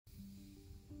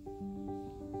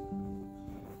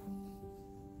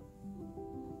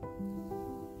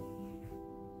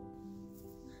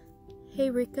Hey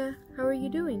Rika, how are you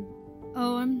doing?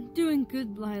 Oh, I'm doing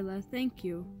good, Lila, thank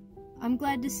you. I'm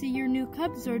glad to see your new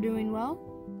cubs are doing well.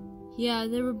 Yeah,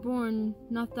 they were born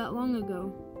not that long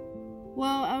ago.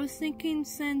 Well, I was thinking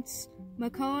since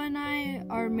Makoa and I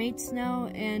are mates now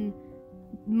and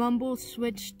Mumble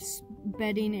switched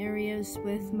bedding areas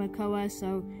with Makoa,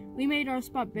 so we made our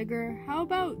spot bigger. How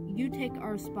about you take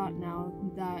our spot now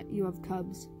that you have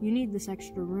cubs? You need this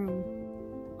extra room.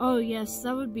 Oh yes,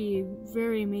 that would be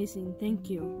very amazing,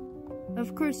 thank you.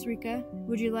 Of course, Rika.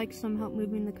 Would you like some help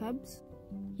moving the cubs?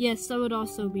 Yes, that would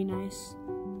also be nice.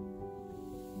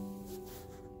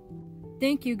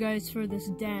 Thank you guys for this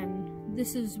den.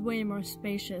 This is way more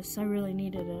spacious. I really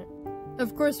needed it.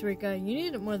 Of course, Rika. You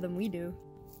need it more than we do.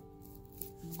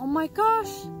 Oh my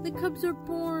gosh! The cubs are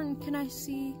born! Can I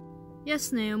see?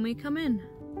 Yes, Naomi, come in.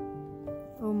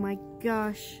 Oh my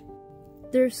gosh.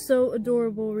 They're so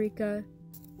adorable, Rika.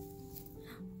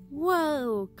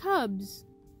 Whoa! Cubs!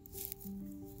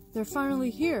 They're finally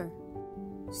here.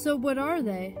 So what are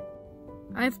they?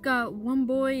 I've got one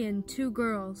boy and two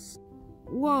girls.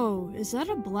 Whoa, is that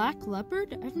a black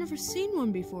leopard? I've never seen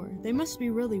one before. They must be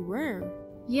really rare.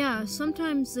 Yeah,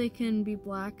 sometimes they can be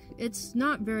black. It's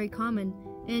not very common.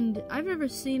 And I've never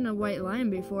seen a white lion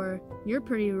before. You're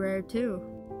pretty rare too.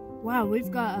 Wow,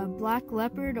 we've got a black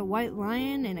leopard, a white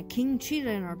lion, and a king cheetah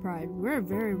in our pride. We're a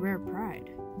very rare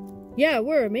pride. Yeah,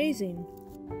 we're amazing.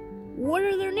 What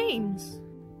are their names?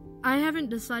 I haven't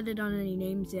decided on any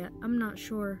names yet. I'm not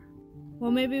sure.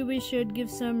 Well, maybe we should give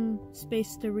some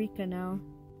space to Rika now.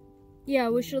 Yeah,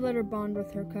 we should let her bond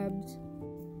with her cubs.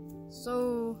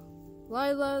 So,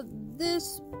 Lila,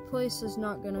 this place is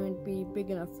not going to be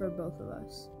big enough for both of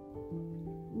us.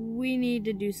 We need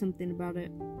to do something about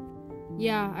it.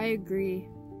 Yeah, I agree.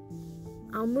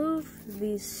 I'll move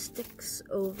these sticks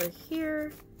over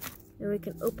here, and we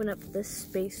can open up this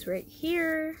space right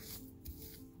here.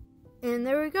 And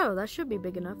there we go, that should be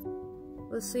big enough.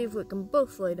 Let's see if we can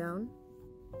both lay down.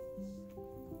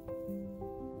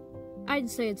 I'd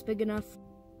say it's big enough.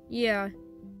 Yeah.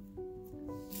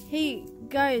 Hey,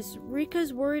 guys,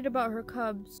 Rika's worried about her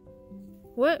cubs.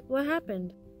 What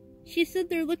happened? She said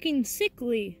they're looking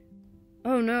sickly.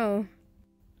 Oh no.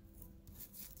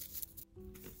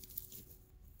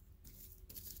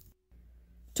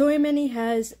 Toy Mini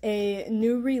has a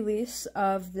new release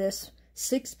of this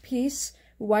 6-piece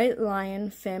White Lion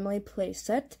family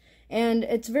playset, and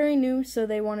it's very new, so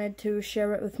they wanted to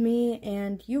share it with me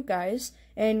and you guys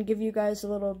and give you guys a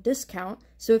little discount.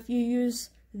 So if you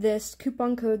use this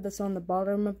coupon code that's on the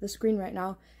bottom of the screen right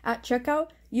now at checkout,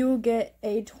 you will get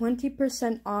a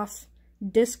 20% off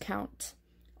discount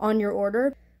on your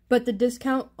order, but the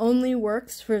discount only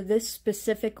works for this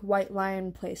specific White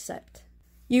Lion playset.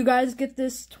 You guys get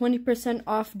this 20%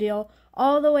 off deal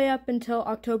all the way up until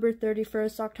October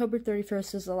 31st. October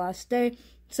 31st is the last day.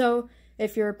 So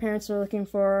if your parents are looking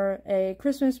for a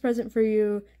Christmas present for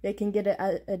you, they can get it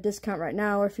at a discount right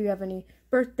now. Or if you have any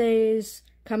birthdays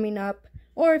coming up,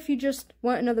 or if you just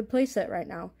want another playset right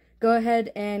now, go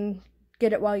ahead and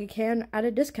get it while you can at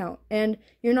a discount. And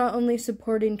you're not only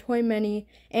supporting Toy Mini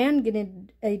and getting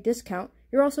a discount,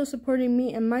 you're also supporting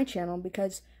me and my channel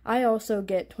because I also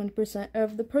get 20%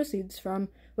 of the proceeds from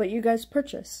what you guys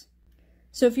purchase.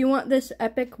 So if you want this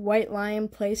epic White Lion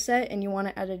playset and you want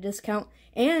it at a discount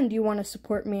and you want to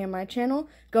support me and my channel,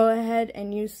 go ahead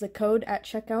and use the code at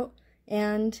checkout.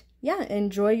 And yeah,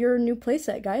 enjoy your new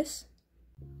playset, guys.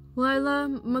 Lila,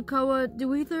 Makoa,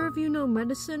 do either of you know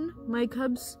medicine? My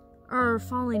cubs are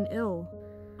falling ill.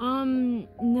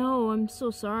 No, I'm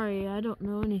so sorry. I don't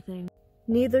know anything.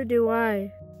 Neither do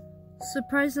I.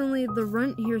 Surprisingly, the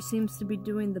runt here seems to be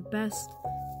doing the best.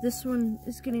 This one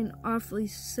is getting awfully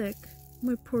sick.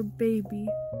 My poor baby.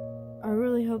 I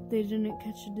really hope they didn't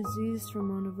catch a disease from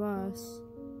one of us.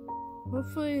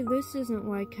 Hopefully this isn't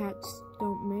why cats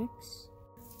don't mix.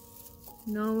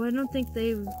 No, I don't think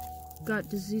they've got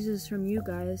diseases from you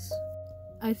guys.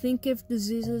 I think if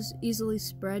diseases easily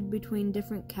spread between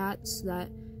different cats, that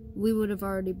we would have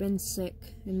already been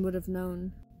sick and would have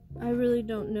known. I really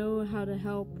don't know how to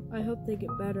help. I hope they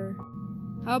get better.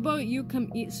 How about you come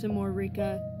eat some more,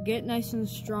 Rika? Get nice and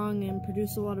strong and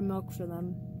produce a lot of milk for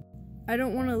them. I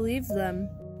don't want to leave them.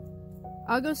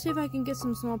 I'll go see if I can get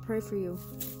some small prey for you.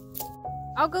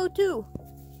 I'll go too.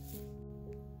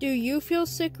 Do you feel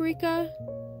sick, Rika?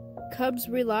 Cubs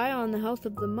rely on the health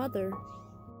of the mother.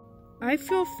 I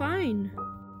feel fine.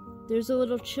 There's a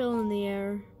little chill in the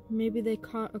air. Maybe they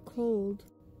caught a cold.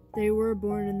 They were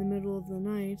born in the middle of the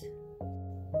night.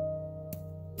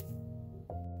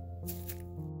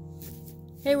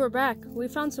 Hey, we're back. We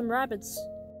found some rabbits.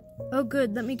 Oh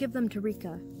good, let me give them to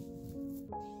Rika.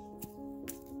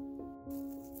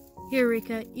 Here,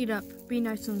 Rika, eat up. Be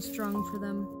nice and strong for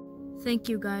them. Thank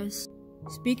you, guys.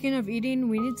 Speaking of eating,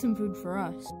 we need some food for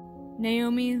us.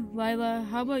 Naomi, Lila,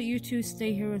 how about you two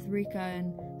stay here with Rika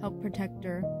and help protect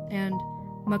her? And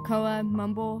Makoa,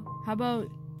 Mumble, how about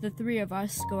the three of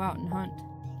us go out and hunt?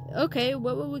 Okay,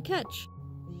 what will we catch?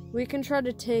 We can try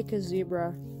to take a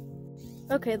zebra.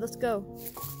 Okay, let's go.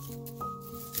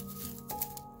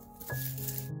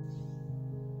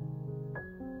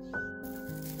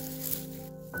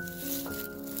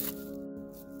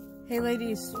 Hey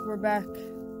ladies, we're back.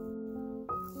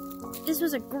 This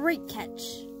was a great catch.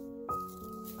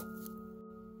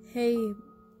 Hey,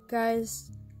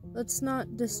 guys, let's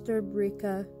not disturb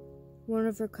Rika. One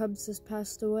of her cubs has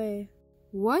passed away.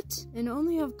 What? In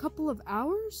only a couple of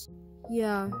hours?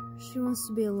 Yeah, she wants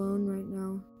to be alone right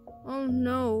now. Oh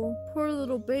no, poor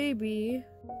little baby.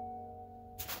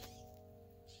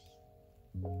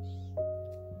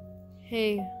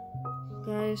 Hey,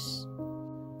 guys,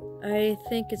 I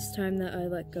think it's time that I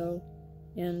let go,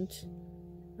 and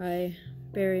I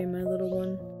bury my little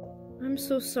one. I'm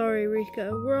so sorry,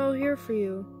 Rika. We're all here for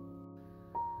you.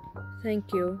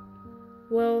 Thank you.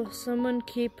 Will someone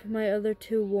keep my other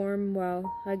two warm while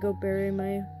I go bury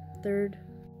my third?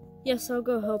 Yes, I'll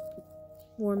go help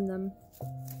warm them.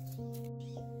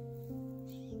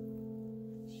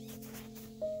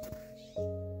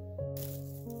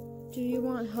 Do you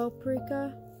want help,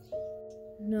 Rika?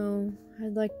 No,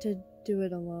 I'd like to do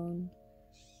it alone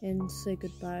and say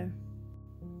goodbye.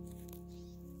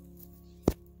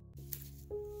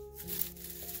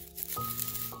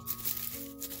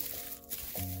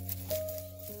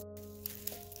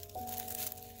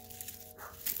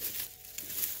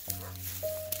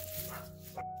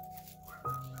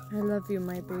 I love you,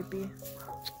 my baby.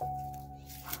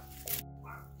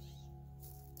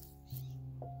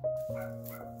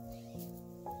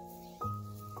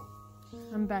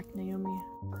 I'm back, Naomi.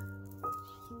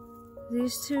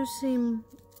 These two seem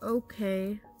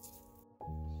okay.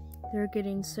 They're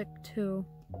getting sick too.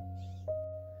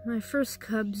 My first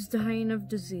cub's dying of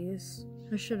disease.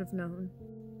 I should have known.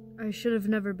 I should have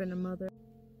never been a mother.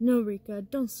 No, Rika,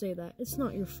 don't say that. It's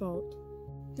not your fault.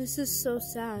 This is so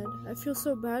sad. I feel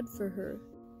so bad for her.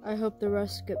 I hope the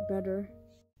rest get better.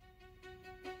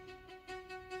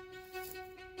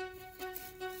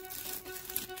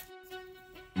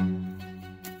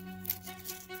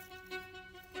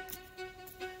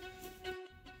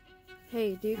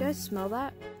 Hey, do you guys smell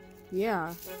that?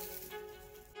 Yeah.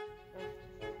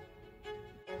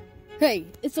 Hey,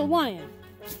 it's a lion!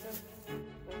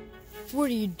 What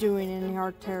are you doing in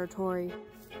our territory?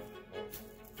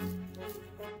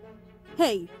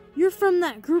 Hey, you're from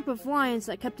that group of lions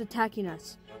that kept attacking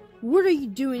us. What are you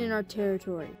doing in our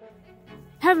territory?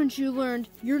 Haven't you learned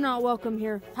you're not welcome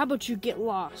here? How about you get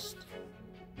lost?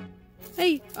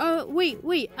 Hey,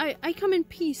 wait, I come in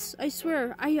peace, I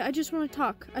swear. I just want to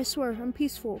talk, I swear, I'm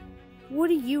peaceful. What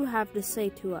do you have to say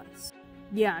to us?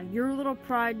 Yeah, your little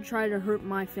pride tried to hurt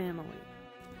my family.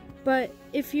 But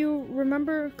if you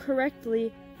remember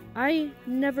correctly, I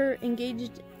never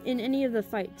engaged in any of the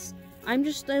fights. I'm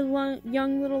just a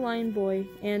young little lion boy,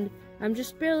 and I'm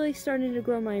just barely starting to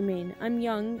grow my mane. I'm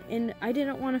young, and I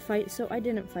didn't want to fight, so I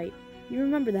didn't fight. You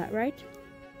remember that, right?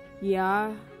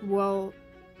 Yeah, well,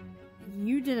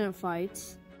 you didn't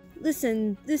fight.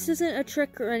 Listen, this isn't a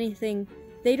trick or anything.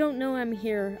 They don't know I'm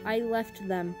here. I left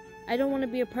them. I don't want to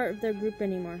be a part of their group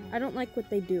anymore. I don't like what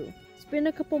they do. It's been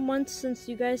a couple months since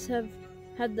you guys have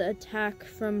had the attack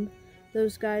from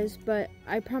those guys, but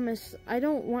I promise I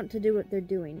don't want to do what they're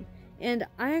doing. And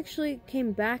I actually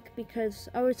came back because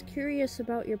I was curious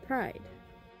about your pride.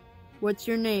 What's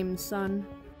your name, son?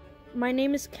 My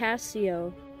name is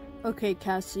Cassio. Okay,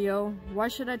 Cassio, why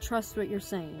should I trust what you're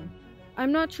saying?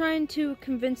 I'm not trying to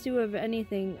convince you of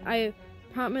anything. I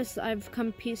promise I've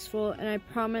come peaceful, and I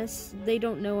promise they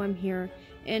don't know I'm here.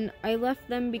 And I left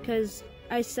them because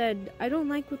I said I don't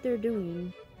like what they're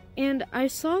doing. And I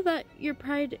saw that your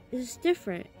pride is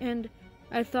different, and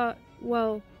I thought,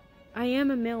 well, I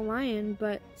am a male lion,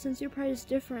 but since your pride is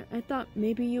different, I thought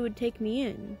maybe you would take me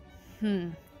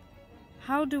in.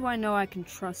 How do I know I can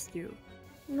trust you?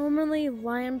 Normally,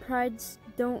 lion prides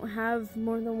don't have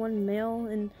more than one male,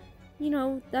 and, you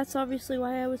know, that's obviously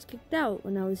why I was kicked out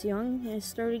when I was young. I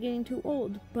started getting too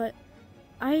old, but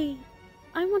I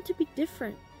want to be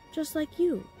different, just like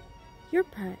you. Your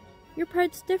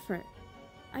pride's different.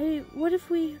 What if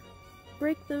we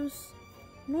break those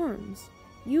norms?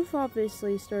 You've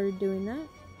obviously started doing that.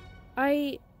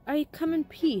 I come in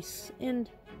peace, and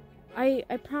I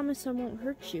promise I won't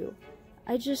hurt you.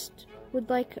 I just would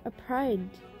like a pride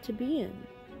to be in.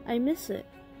 I miss it.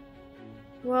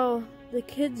 Well, the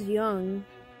kid's young.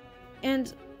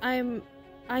 And I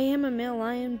am a male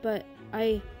lion, but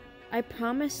I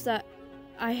promise that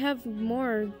I have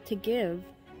more to give.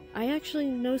 I actually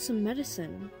know some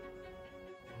medicine.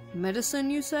 Medicine,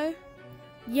 you say?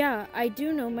 Yeah, I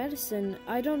do know medicine.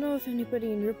 I don't know if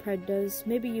anybody in your pride does.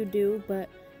 Maybe you do, but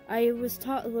I was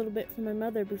taught a little bit from my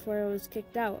mother before I was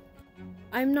kicked out.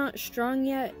 I'm not strong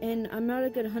yet, and I'm not a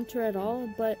good hunter at all,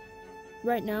 but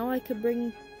right now I could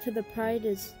bring to the pride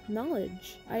is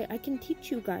knowledge. I can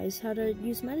teach you guys how to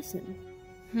use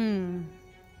medicine.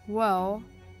 Well,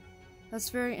 that's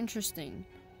very interesting.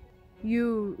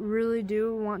 You really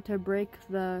do want to break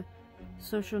the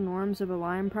social norms of a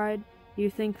lion pride? You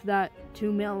think that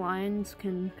two male lions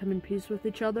can come in peace with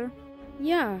each other?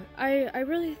 Yeah, I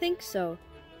really think so.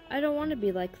 I don't want to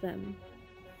be like them.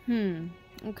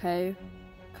 Okay.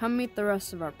 Come meet the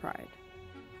rest of our pride.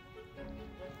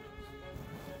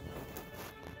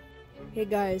 Hey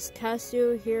guys,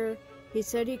 Cassio here. He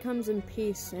said he comes in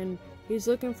peace and he's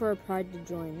looking for a pride to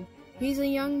join. He's a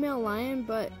young male lion,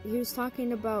 but he was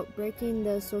talking about breaking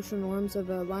the social norms of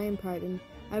a lion pride and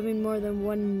having more than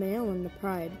one male in the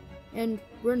pride. And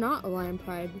we're not a lion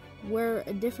pride. We're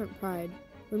a different pride.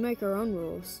 We make our own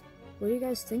rules. What do you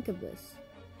guys think of this?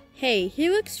 Hey, he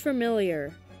looks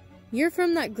familiar. You're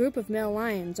from that group of male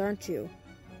lions, aren't you?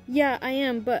 Yeah, I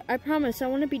am, but I promise I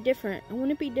want to be different. I want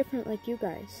to be different like you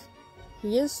guys.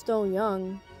 He is still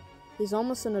young. He's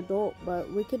almost an adult,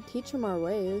 but we could teach him our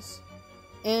ways.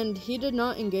 And he did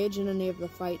not engage in any of the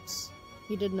fights.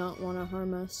 He did not want to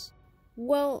harm us.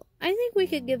 Well, I think we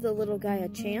could give the little guy a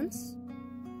chance.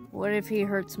 What if he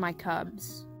hurts my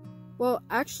cubs? Well,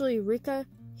 actually, Rika,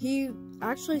 he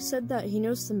actually said that he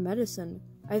knows some medicine.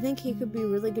 I think he could be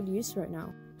really good use right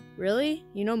now. Really?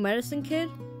 You know medicine, kid?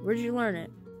 Where'd you learn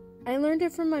it? I learned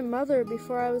it from my mother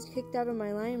before I was kicked out of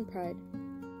my lion pride.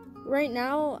 Right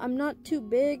now, I'm not too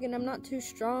big and I'm not too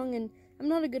strong and I'm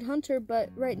not a good hunter, but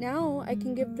right now I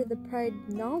can give to the pride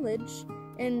knowledge,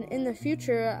 and in the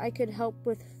future I could help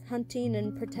with hunting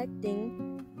and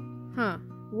protecting.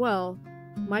 Well,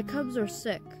 my cubs are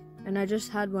sick, and I just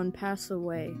had one pass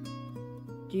away.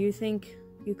 Do you think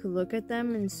you could look at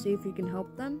them and see if you can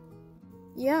help them?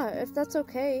 Yeah, if that's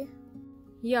okay.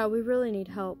 Yeah, we really need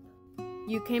help.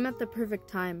 You came at the perfect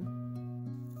time.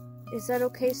 Is that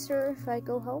okay, sir, if I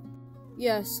go help?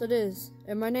 Yes, it is.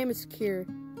 And my name is Kier.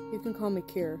 You can call me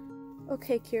Kier.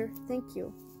 Okay, Kier. Thank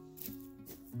you.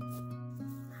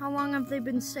 How long have they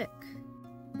been sick?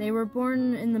 They were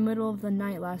born in the middle of the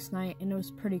night last night, and it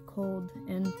was pretty cold,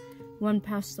 and one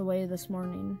passed away this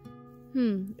morning.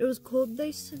 It was cold,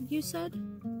 you said?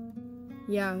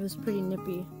 Yeah, it was pretty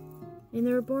nippy. And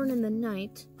they were born in the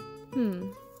night?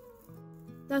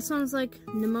 That sounds like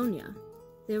pneumonia.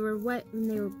 They were wet when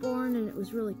they were born, and it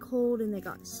was really cold, and they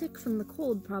got sick from the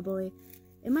cold, probably.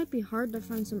 It might be hard to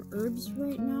find some herbs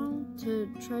right now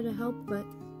to try to help, but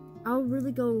I'll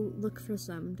really go look for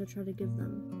some to try to give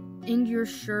them. And you're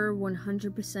sure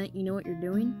 100% you know what you're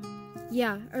doing?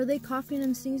 Yeah. Are they coughing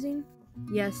and sneezing?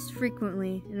 Yes,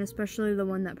 frequently, and especially the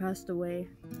one that passed away.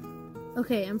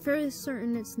 Okay, I'm fairly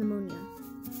certain it's pneumonia.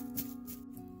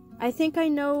 I think I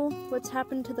know what's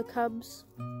happened to the cubs.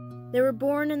 They were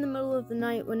born in the middle of the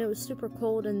night when it was super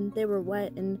cold and they were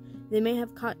wet, and they may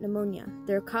have caught pneumonia.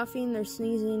 They're coughing, they're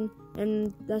sneezing,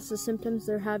 and that's the symptoms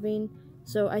they're having,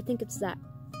 so I think it's that.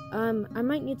 I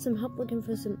might need some help looking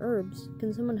for some herbs.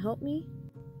 Can someone help me?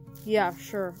 Yeah,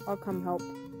 sure. I'll come help.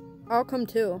 I'll come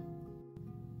too.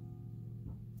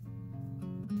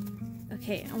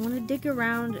 Okay, I want to dig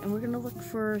around and we're going to look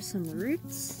for some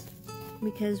roots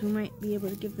because we might be able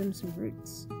to give them some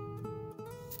roots.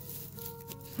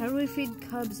 How do we feed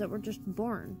cubs that were just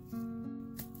born?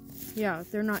 Yeah,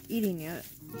 they're not eating yet.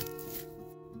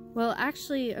 Well,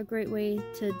 actually, a great way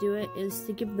to do it is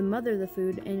to give the mother the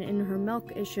food, and in her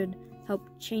milk it should help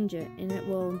change it, and it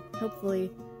will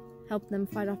hopefully help them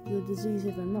fight off the disease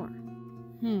even more.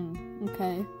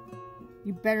 Okay.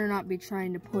 You better not be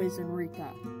trying to poison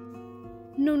Rika.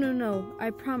 No,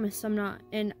 I promise I'm not,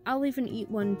 and I'll even eat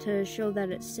one to show that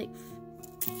it's safe.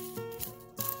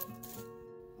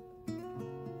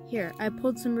 Here, I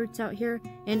pulled some roots out here,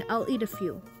 and I'll eat a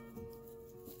few.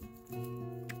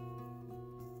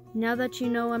 Now that you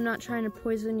know I'm not trying to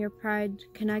poison your pride,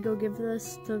 can I go give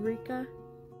this to Rika?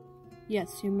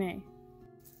 Yes, you may.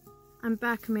 I'm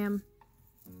back, ma'am.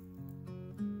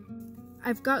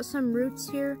 I've got some roots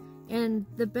here, and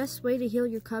the best way to heal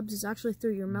your cubs is actually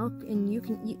through your milk, and you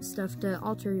can eat stuff to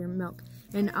alter your milk.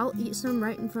 And I'll eat some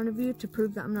right in front of you to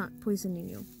prove that I'm not poisoning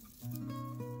you.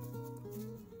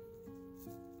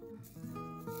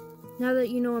 Now that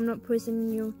you know I'm not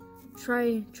poisoning you,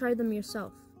 try them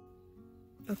yourself.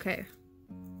 Okay.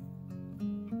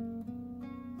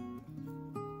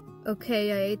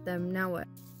 Okay, I ate them. Now what?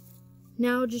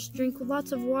 Now just drink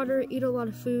lots of water, eat a lot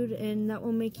of food, and that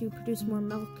will make you produce more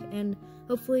milk, and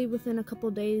hopefully within a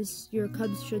couple days your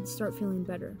cubs should start feeling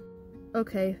better.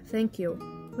 Okay, thank you.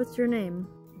 What's your name?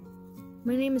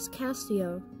 My name is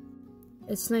Cassio.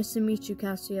 It's nice to meet you,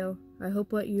 Cassio. I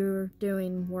hope what you're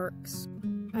doing works.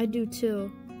 I do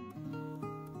too.